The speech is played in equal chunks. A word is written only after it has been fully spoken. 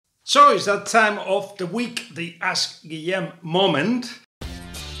So it's that time of the week, the Ask Guillem moment.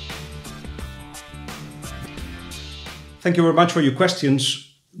 Thank you very much for your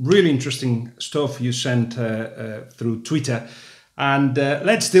questions. Really interesting stuff you sent through Twitter. And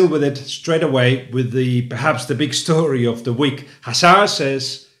let's deal with it straight away with perhaps the big story of the week. Hazard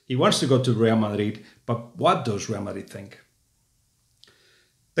says he wants to go to Real Madrid, but what does Real Madrid think?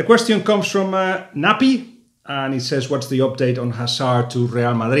 The question comes from Napi, and he says, what's the update on Hazard to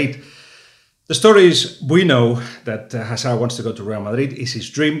Real Madrid? The story is, we know that Hazard wants to go to Real Madrid. It's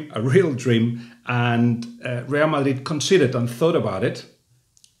his dream, a real dream, and Real Madrid considered and thought about it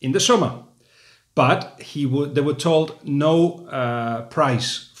in the summer. But they were told no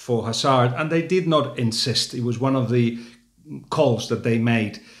price for Hazard, and they did not insist. It was one of the calls that they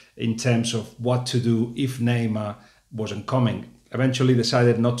made in terms of what to do if Neymar wasn't coming. Eventually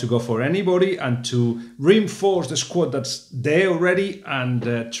decided not to go for anybody and to reinforce the squad that's there already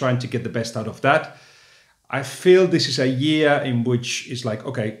and trying to get the best out of that. I feel this is a year in which it's like,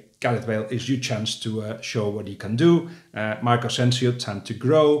 okay, Gareth Bale, it's your chance to show what you can do. Marco Asensio, time to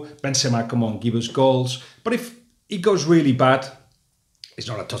grow. Benzema, come on, give us goals. But if it goes really bad, it's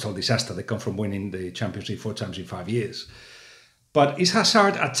not a total disaster. They come from winning the Champions League 4 times in 5 years. But is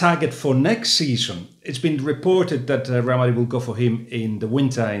Hazard a target for next season? It's been reported that Real Madrid will go for him in the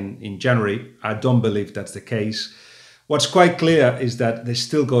winter, in January. I don't believe that's the case. What's quite clear is that they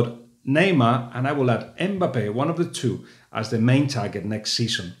still got Neymar, and I will add Mbappe, one of the two, as the main target next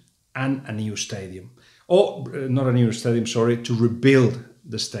season, and a new stadium. Or, not a new stadium, sorry, to rebuild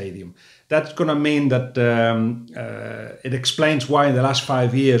the stadium. That's going to mean that it explains why in the last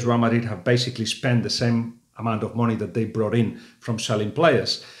 5 years Real Madrid have basically spent the same amount of money that they brought in from selling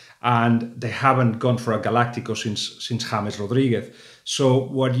players, and they haven't gone for a Galactico since James Rodriguez. So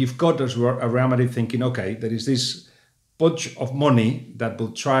what you've got is a Real Madrid thinking, okay, there is this bunch of money that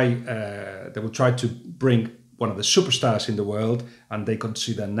will try to bring one of the superstars in the world, and they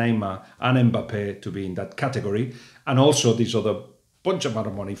consider Neymar and Mbappe to be in that category, and also this other bunch amount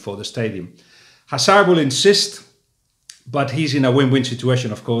of money for the stadium. Hazard will insist, but he's in a win-win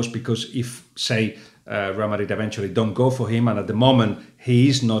situation, of course, because if, say, Real Madrid eventually don't go for him, and at the moment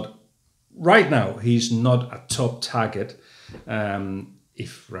he's not a top target.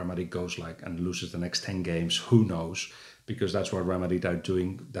 If Real Madrid goes and loses the next 10 games, who knows? Because that's what Real Madrid are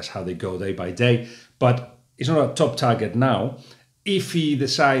doing. That's how they go day by day. But he's not a top target now. If he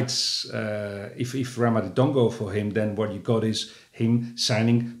decides, if Real Madrid don't go for him, then what you got is him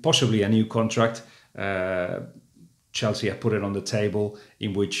signing possibly a new contract. Chelsea have put it on the table,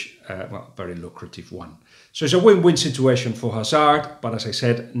 in which, very lucrative one. So it's a win-win situation for Hazard, but as I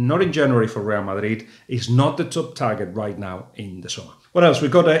said, not in January for Real Madrid. He's not the top target right now in the summer. What else? We've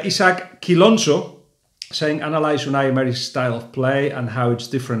got Isaac Quilonso saying, analyze Unai Emery's style of play and how it's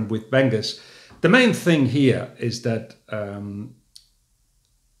different with Wenger's. The main thing here is that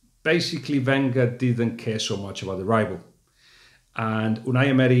basically Wenger didn't care so much about the rival. And Unai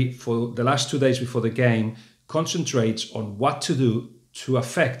Emery, for the last 2 days before the game, concentrates on what to do to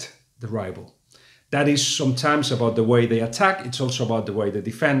affect the rival. That is sometimes about the way they attack, it's also about the way they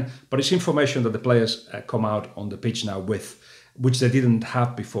defend, but it's information that the players come out on the pitch now with, which they didn't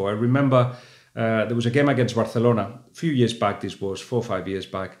have before. I remember there was a game against Barcelona a few years back, this was 4 or 5 years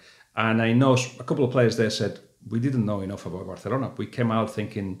back, and I know a couple of players there said, we didn't know enough about Barcelona. We came out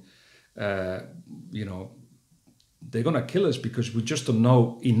thinking, they're going to kill us because we just don't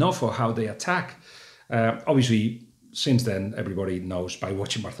know enough of how they attack. Obviously, since then, everybody knows by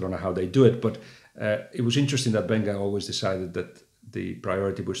watching Barcelona how they do it. But it was interesting that Wenger always decided that the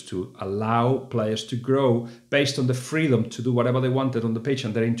priority was to allow players to grow based on the freedom to do whatever they wanted on the pitch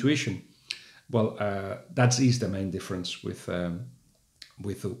and their intuition. Well, that is the main difference with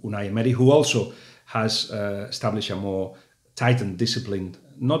Unai Emery, who also has established a more tightened discipline,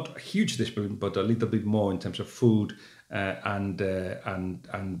 not a huge discipline, but a little bit more in terms of food, and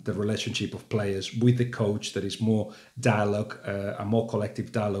the relationship of players with the coach. That is more dialogue, a more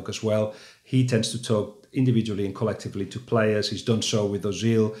collective dialogue as well. He tends to talk individually and collectively to players. He's done so with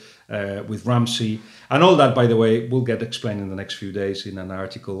Ozil, with Ramsey, and all that, by the way, will get explained in the next few days in an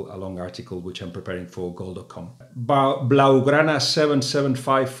article, a long article, which I'm preparing for goal.com.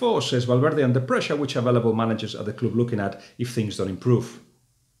 Blaugrana7754 says, Valverde under pressure, which available managers are the club looking at if things don't improve?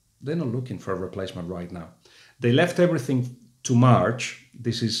 They're not looking for a replacement right now. They left everything to March.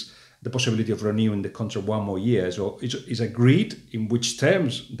 This is the possibility of renewing the contract 1 more year. So it's agreed in which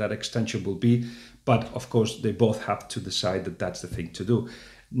terms that extension will be. But of course, they both have to decide that that's the thing to do.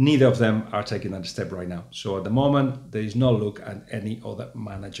 Neither of them are taking that step right now. So at the moment, there is no look at any other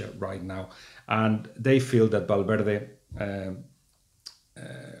manager right now. And they feel that Valverde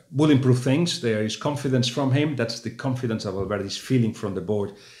will improve things. There is confidence from him. That's the confidence that Valverde is feeling from the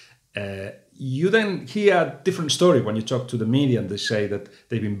board. You then hear a different story when you talk to the media and they say that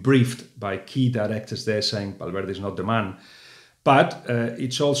they've been briefed by key directors there saying Valverde is not the man. But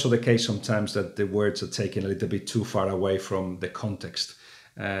it's also the case sometimes that the words are taken a little bit too far away from the context.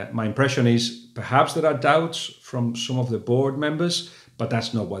 My impression is perhaps there are doubts from some of the board members, but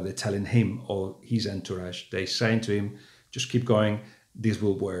that's not what they're telling him or his entourage. They're saying to him, just keep going, this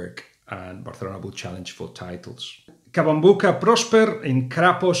will work, and Barcelona will challenge for titles. Kabambuka Prosper in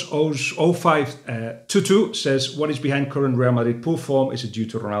Krapos 0522 says, what is behind current Real Madrid poor form? Is it due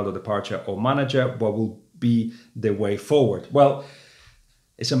to Ronaldo departure or manager? What will be the way forward? Well,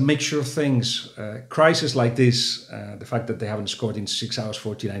 it's a mixture of things. Crises like this, the fact that they haven't scored in 6 hours,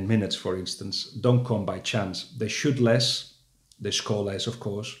 49 minutes, for instance, don't come by chance. They shoot less, they score less, of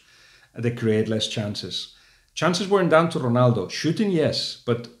course, they create less chances. Chances weren't down to Ronaldo. Shooting, yes,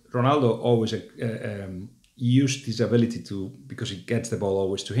 but Ronaldo always used his ability to, because he gets the ball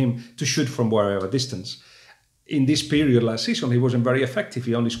always to him, to shoot from wherever distance. In this period last season, he wasn't very effective.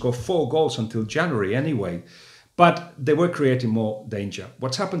 He only scored 4 goals until January anyway. But they were creating more danger.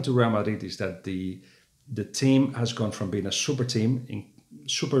 What's happened to Real Madrid is that the team has gone from being a super team,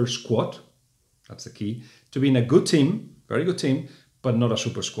 super squad, that's the key, to being a good team, very good team, but not a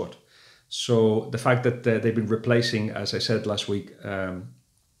super squad. So the fact that they've been replacing, as I said last week,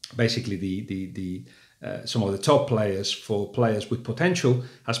 basically some of the top players for players with potential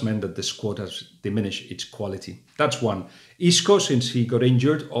has meant that the squad has diminished its quality. That's one. Isco, since he got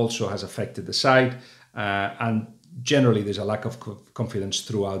injured, also has affected the side. And generally there's a lack of confidence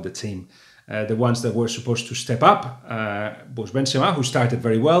throughout the team. The ones that were supposed to step up was Benzema, who started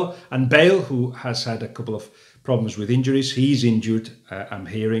very well, and Bale, who has had a couple of problems with injuries. He's injured, I'm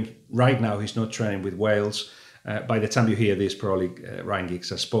hearing. Right now he's not training with Wales. By the time you hear this, probably Ryan Giggs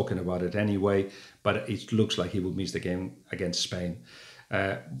has spoken about it anyway, but it looks like he will miss the game against Spain.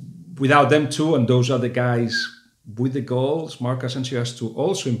 Without them two, and those are the guys with the goals, Marc Asensio has to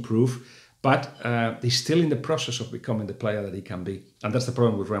also improve. But he's still in the process of becoming the player that he can be. And that's the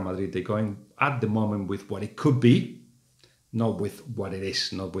problem with Real Madrid. They're going at the moment with what it could be, not with what it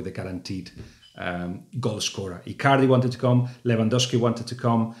is, not with a guaranteed goal scorer. Icardi wanted to come, Lewandowski wanted to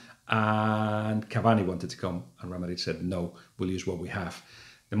come, and Cavani wanted to come. And Real Madrid said, no, we'll use what we have.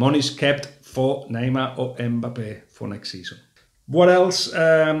 The money's kept for Neymar or Mbappe for next season. What else?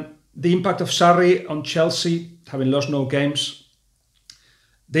 The impact of Sarri on Chelsea, having lost no games.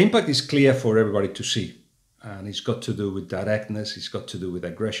 The impact is clear for everybody to see, and it's got to do with directness, it's got to do with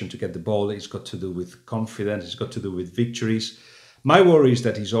aggression to get the ball, it's got to do with confidence, it's got to do with victories. My worry is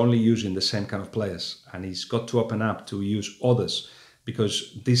that he's only using the same kind of players, and he's got to open up to use others,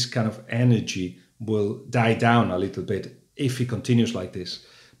 because this kind of energy will die down a little bit if he continues like this.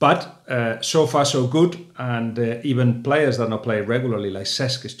 But so far so good, and even players that not play regularly, like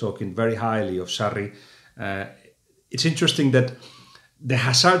Cesc, is talking very highly of Sarri. It's interesting that the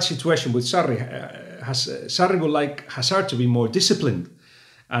Hazard situation with Sarri, Sarri would like Hazard to be more disciplined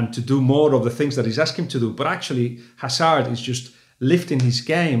and to do more of the things that he's asked him to do. But actually, Hazard is just lifting his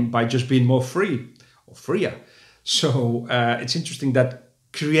game by just being more free or freer. So it's interesting that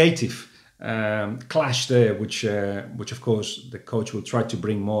creative clash there, which of course the coach will try to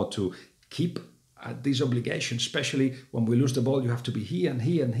bring more to keep these obligations, especially when we lose the ball, you have to be here and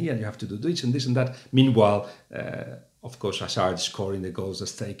here and here, and you have to do this and this and that. Meanwhile, of course, Hazard scoring the goals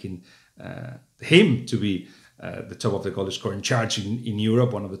that's taking him to be the top of the goal scoring charge in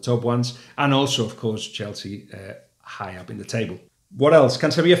Europe, one of the top ones. And also, of course, Chelsea high up in the table. What else?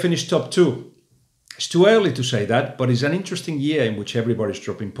 Can Sevilla finish top 2? It's too early to say that, but it's an interesting year in which everybody's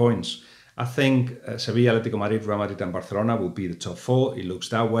dropping points. I think Sevilla, Atletico Madrid, Real Madrid and Barcelona will be the top 4. It looks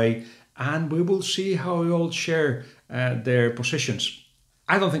that way. And we will see how we all share their positions.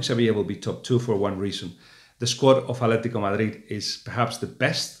 I don't think Sevilla will be top 2 for one reason. The squad of Atletico Madrid is perhaps the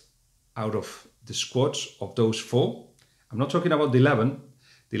best out of the squads of those 4. I'm not talking about the 11.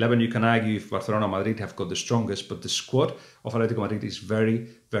 The 11 you can argue if Barcelona and Madrid have got the strongest, but the squad of Atletico Madrid is very,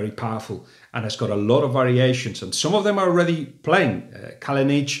 very powerful and has got a lot of variations. And some of them are already playing.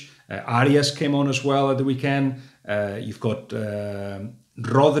 Kalinic, Arias came on as well at the weekend. You've got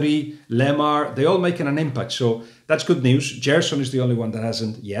Rodri, Lemar, they're all making an impact. So that's good news. Gerson is the only one that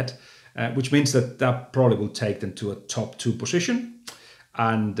hasn't yet. Which means that probably will take them to a top 2 position.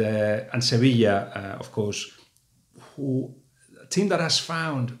 And Sevilla, of course, a team that has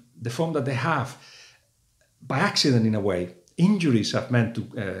found the form that they have by accident in a way. Injuries have meant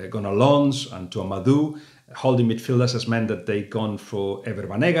to gone Alonso and to Amadou. Holding midfielders has meant that they've gone for Ever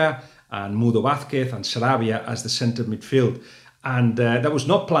Banega and Mudo Vázquez and Sarabia as the centre midfield. And that was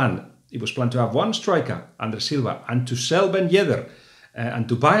not planned. It was planned to have one striker, Andre Silva, and to sell Ben Yedder and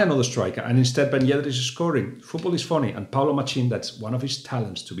to buy another striker. And instead, Ben Yedder is scoring. Football is funny. And Paulo Machin, that's one of his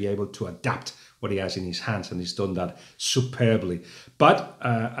talents, to be able to adapt what he has in his hands. And he's done that superbly. But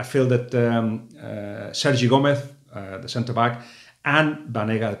I feel that Sergi Gomez, the centre-back, and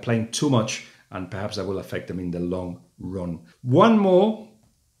Banega are playing too much. And perhaps that will affect them in the long run. One more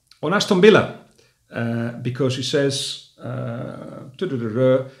on Aston Villa. Because he says,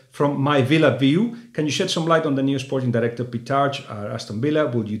 from my Villa view, can you shed some light on the new sporting director Pitarch at Aston Villa?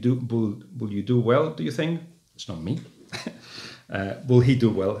 Will you do well, do you think? It's not me. Will he do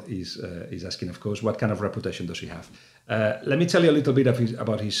well? He's asking, of course. What kind of reputation does he have? Let me tell you a little bit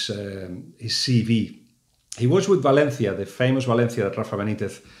about his CV. He was with Valencia, the famous Valencia that Rafa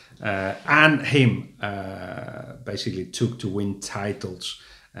Benitez and him basically took to win titles.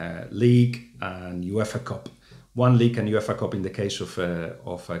 League and UEFA Cup. One league and UEFA Cup in the case of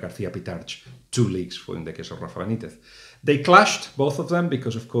García Pitarch. 2 leagues in the case of Rafa Benitez. They clashed, both of them,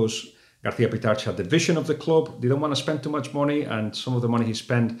 because of course García Pitarch had the vision of the club, didn't want to spend too much money, and some of the money he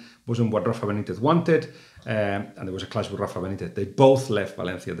spent wasn't what Rafa Benitez wanted, and there was a clash with Rafa Benitez. They both left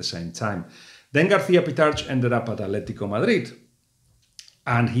Valencia at the same time. Then García Pitarch ended up at Atlético Madrid,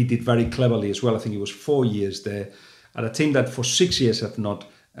 and he did very cleverly as well. I think he was 4 years there at a team that for 6 years have not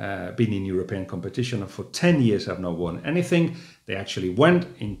been in European competition, and for 10 years have not won anything. They actually went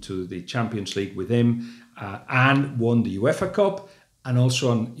into the Champions League with him and won the UEFA Cup and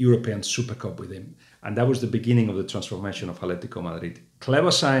also an European Super Cup with him. And that was the beginning of the transformation of Atlético Madrid. Clever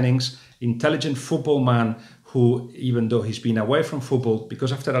signings, intelligent football man who, even though he's been away from football,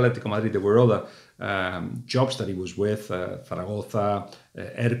 because after Atlético Madrid there were other jobs that he was with, Zaragoza,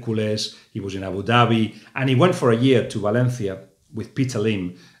 Hércules, he was in Abu Dhabi, and he went for a year to Valencia with Peter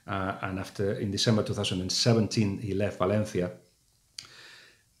Lim, and in December 2017 he left Valencia.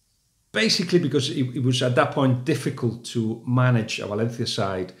 Basically because it was at that point difficult to manage a Valencia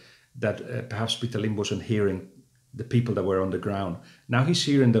side that perhaps Peter Lim wasn't hearing the people that were on the ground. Now he's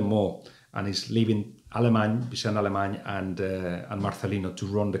hearing them more, and he's leaving Vicent Alemany and Marcelino to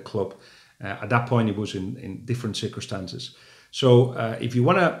run the club. At that point it was in different circumstances. So if you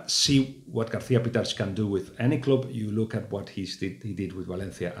want to see what García Pitarch can do with any club, you look at what he did with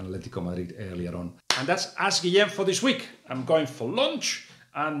Valencia and Atlético Madrid earlier on. And that's Ask Guillem for this week. I'm going for lunch,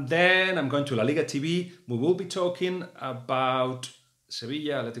 and then I'm going to La Liga TV. We will be talking about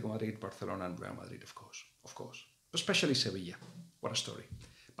Sevilla, Atlético Madrid, Barcelona and Real Madrid, of course. Especially Sevilla. What a story.